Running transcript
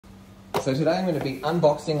So today I'm going to be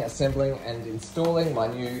unboxing, assembling and installing my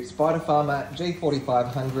new Farmer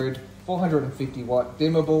G4500 450 watt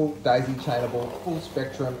dimmable, daisy chainable, full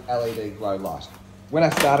spectrum LED grow light. When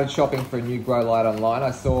I started shopping for a new grow light online,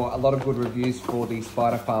 I saw a lot of good reviews for the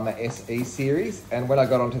Farmer SE series, and when I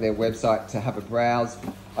got onto their website to have a browse,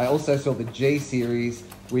 I also saw the G series,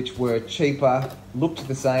 which were cheaper, looked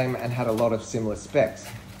the same and had a lot of similar specs.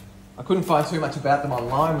 I couldn't find too much about them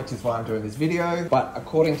online, which is why I'm doing this video, but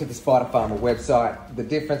according to the Farmer website, the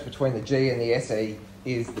difference between the G and the SE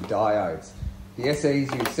is the diodes. The SEs use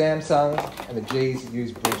Samsung and the Gs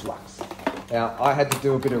use Bridgelux. Now, I had to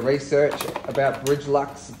do a bit of research about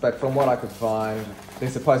Bridgelux, but from what I could find, they're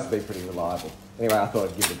supposed to be pretty reliable. Anyway, I thought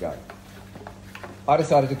I'd give it a go. I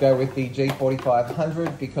decided to go with the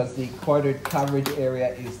G4500 because the quoted coverage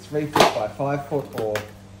area is 3 foot by 5 foot or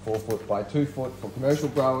 4 foot by 2 foot for commercial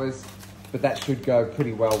growers, but that should go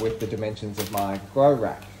pretty well with the dimensions of my grow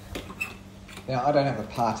rack. Now, I don't have a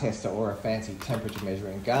par tester or a fancy temperature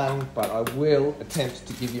measuring gun, but I will attempt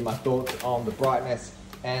to give you my thoughts on the brightness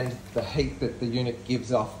and the heat that the unit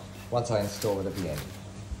gives off once I install it at the end.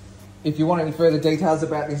 If you want any further details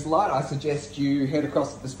about this light, I suggest you head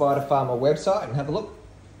across to the Farmer website and have a look.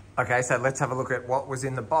 Okay, so let's have a look at what was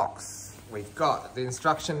in the box. We've got the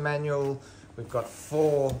instruction manual, we've got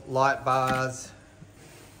 4 light bars,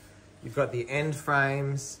 you've got the end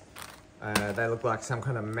frames, they look like some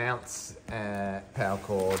kind of mounts, power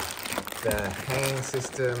cord, the hanging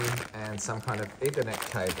system, and some kind of Ethernet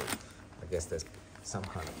cable. I guess there's some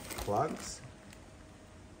kind of plugs.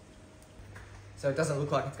 So it doesn't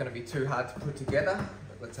look like it's going to be too hard to put together,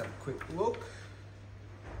 but let's have a quick look.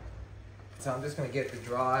 So I'm just going to get the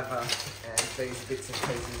driver and these bits and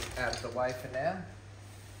pieces out of the way for now.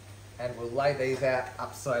 And we'll lay these out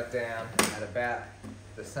upside down at about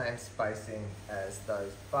the same spacing as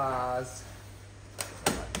those bars,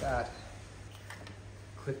 like that.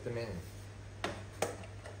 Clip them in.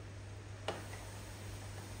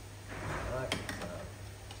 Right,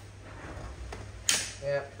 so,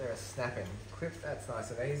 yep, they're a snapping clip. That's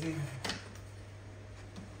nice and easy.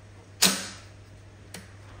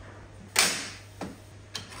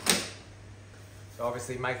 So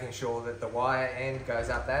obviously making sure that the wire end goes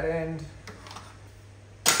up that end.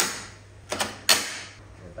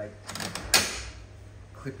 They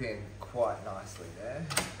clip in quite nicely there.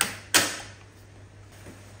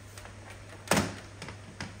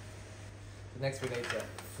 Next we need to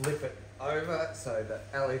flip it over so the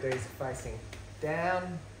LEDs are facing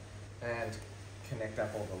down and connect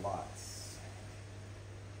up all the lights.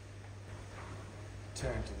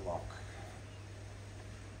 Turn to lock.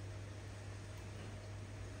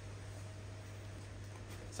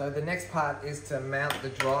 So the next part is to mount the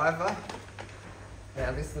driver.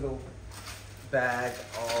 Now this little bag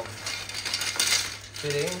of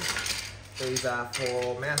fittings, these are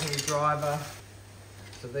for mounting the driver.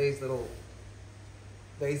 So these little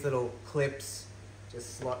clips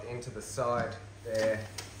just slot into the side there,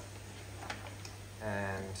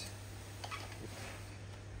 and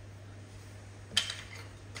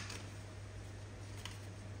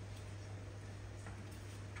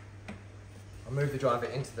I'll move the driver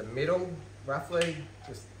into the middle roughly,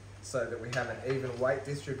 just so that we have an even weight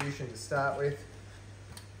distribution to start with.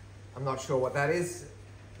 I'm not sure what that is.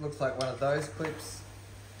 Looks like one of those clips.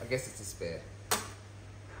 I guess it's a spare.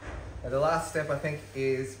 Now the last step I think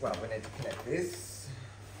is, well, we need to connect this.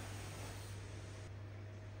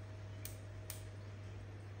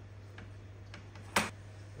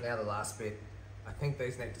 Now the last bit, I think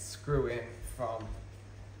these need to screw in from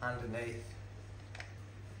underneath.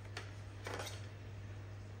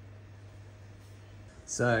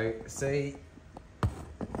 So, see,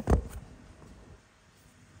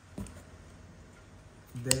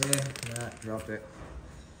 there, no, dropped it.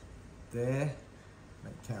 There, I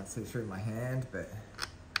can't see through my hand, but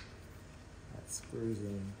that screws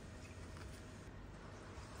in.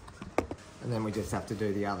 And then we just have to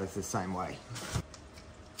do the others the same way.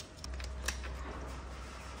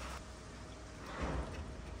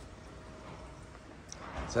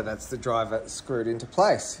 So that's the driver screwed into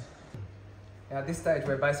place. Now at this stage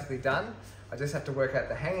we're basically done. I just have to work out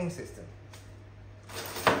the hanging system.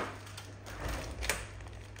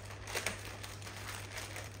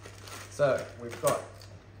 So we've got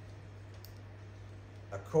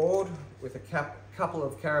a cord with a couple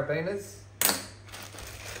of carabiners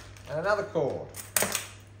and another cord.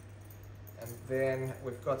 And then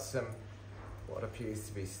we've got some what appears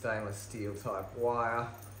to be stainless steel type wire.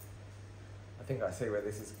 I think I see where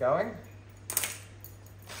this is going.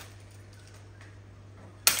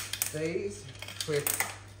 These clip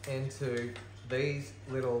into these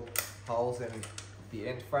little holes in the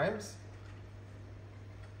end frames.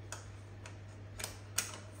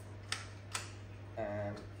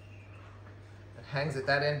 hangs at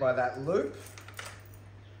that end by that loop.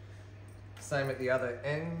 Same at the other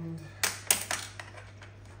end.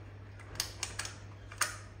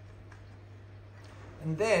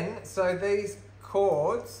 And then, so these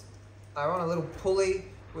cords are on a little pulley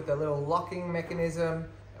with a little locking mechanism.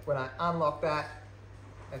 When I unlock that,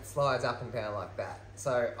 it slides up and down like that.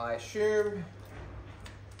 So I assume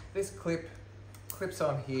this clips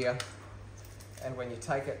on here, and when you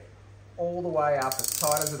take it all the way up as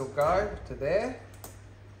tight as it'll go to there,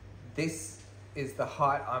 this is the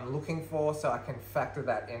height I'm looking for, so I can factor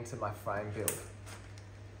that into my frame build.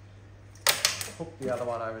 Hook the other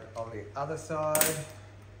one over on the other side.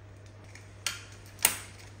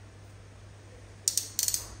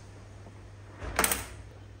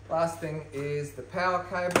 Last thing is the power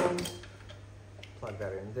cable. Plug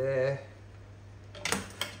that in there.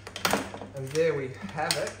 And there we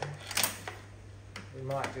have it. We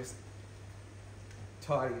might just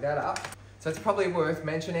tidy that up. So it's probably worth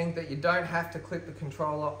mentioning that you don't have to clip the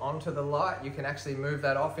controller onto the light. You can actually move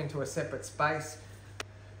that off into a separate space.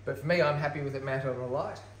 But for me, I'm happy with it mounted on the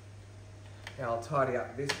light. Now I'll tidy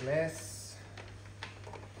up this mess.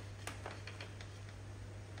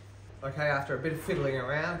 Okay, after a bit of fiddling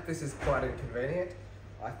around, this is quite inconvenient.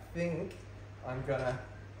 I think I'm gonna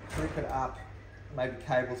clip it up, maybe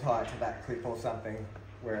cable tie it to that clip or something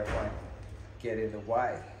where it won't get in the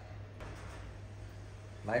way.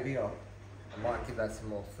 Maybe I might give that some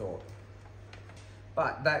more thought.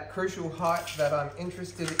 But that crucial height that I'm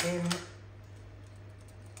interested in,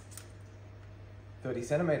 30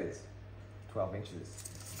 centimeters, 12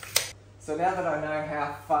 inches. So now that I know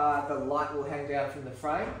how far the light will hang down from the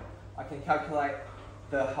frame, I can calculate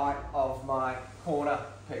the height of my corner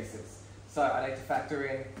pieces. So I need to factor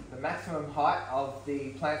in the maximum height of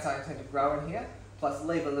the plants I intend to grow in here, plus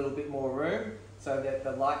leave a little bit more room so that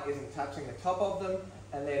the light isn't touching the top of them,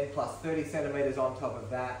 and then plus 30 centimeters on top of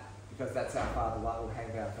that, because that's how far the light will hang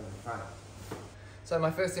down from the front. So my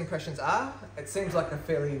first impressions are, it seems like a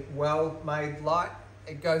fairly well-made light.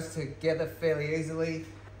 It goes together fairly easily.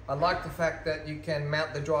 I like the fact that you can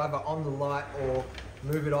mount the driver on the light or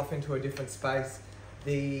move it off into a different space.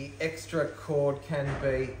 The extra cord can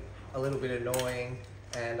be a little bit annoying,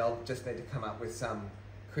 and I'll just need to come up with some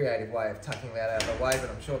creative way of tucking that out of the way, but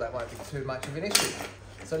I'm sure that won't be too much of an issue.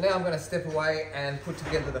 So now I'm going to step away and put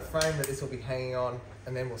together the frame that this will be hanging on,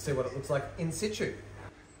 and then we'll see what it looks like in situ.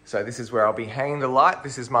 So this is where I'll be hanging the light.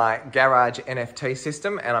 This is my garage NFT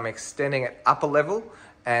system, and I'm extending it up a level,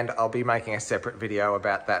 and I'll be making a separate video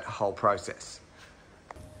about that whole process.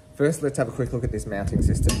 First, let's have a quick look at this mounting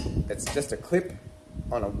system. It's just a clip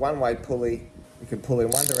on a one-way pulley. You can pull in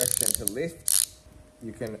one direction to lift.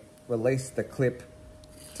 You can release the clip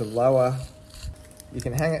to lower. You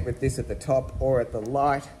can hang it with this at the top or at the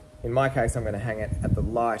light. In my case, I'm going to hang it at the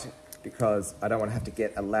light because I don't want to have to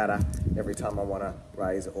get a ladder every time I want to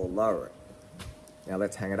raise or lower it. Now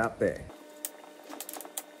let's hang it up there.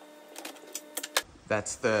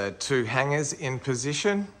 That's the two hangers in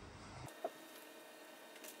position.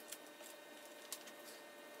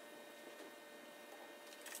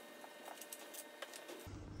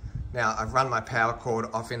 Now I've run my power cord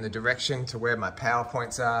off in the direction to where my power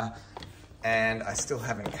points are, and I still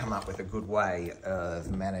haven't come up with a good way of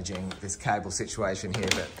managing this cable situation here,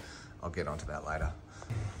 but I'll get onto that later.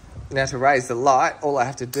 Now to raise the light, all I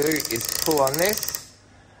have to do is pull on this,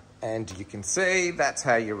 and you can see that's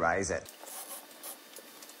how you raise it.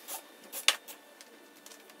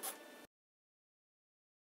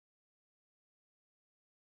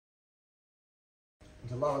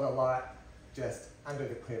 To lower the light, just undo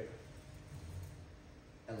the clip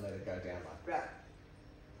and let it go down like that.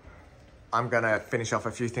 I'm going to finish off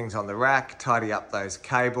a few things on the rack, tidy up those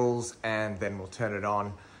cables, and then we'll turn it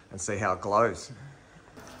on and see how it glows.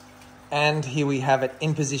 And here we have it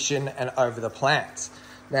in position and over the plants.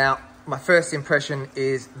 Now, my first impression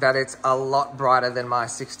is that it's a lot brighter than my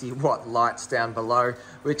 60-watt lights down below,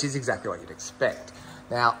 which is exactly what you'd expect.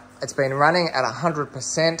 Now, it's been running at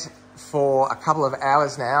 100% for a couple of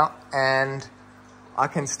hours now, and I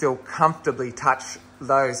can still comfortably touch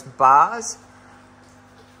those bars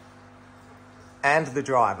and the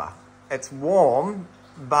driver. It's warm,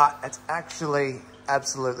 but it's actually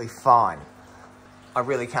absolutely fine. I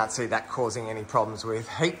really can't see that causing any problems with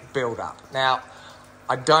heat buildup. Now,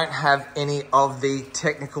 I don't have any of the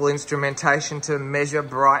technical instrumentation to measure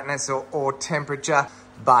brightness or temperature,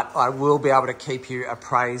 but I will be able to keep you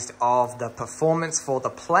appraised of the performance for the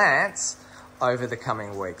plants over the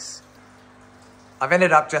coming weeks. I've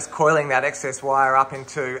ended up just coiling that excess wire up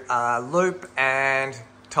into a loop and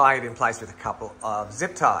tying it in place with a couple of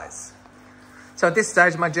zip ties. So at this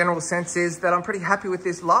stage, my general sense is that I'm pretty happy with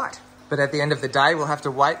this light. But at the end of the day, we'll have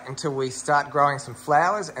to wait until we start growing some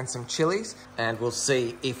flowers and some chilies, and we'll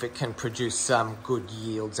see if it can produce some good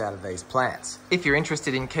yields out of these plants. If you're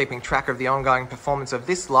interested in keeping track of the ongoing performance of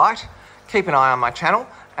this light, keep an eye on my channel,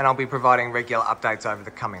 and I'll be providing regular updates over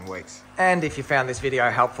the coming weeks. And if you found this video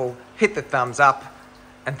helpful, hit the thumbs up,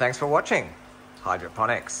 and thanks for watching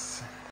Hydroponics.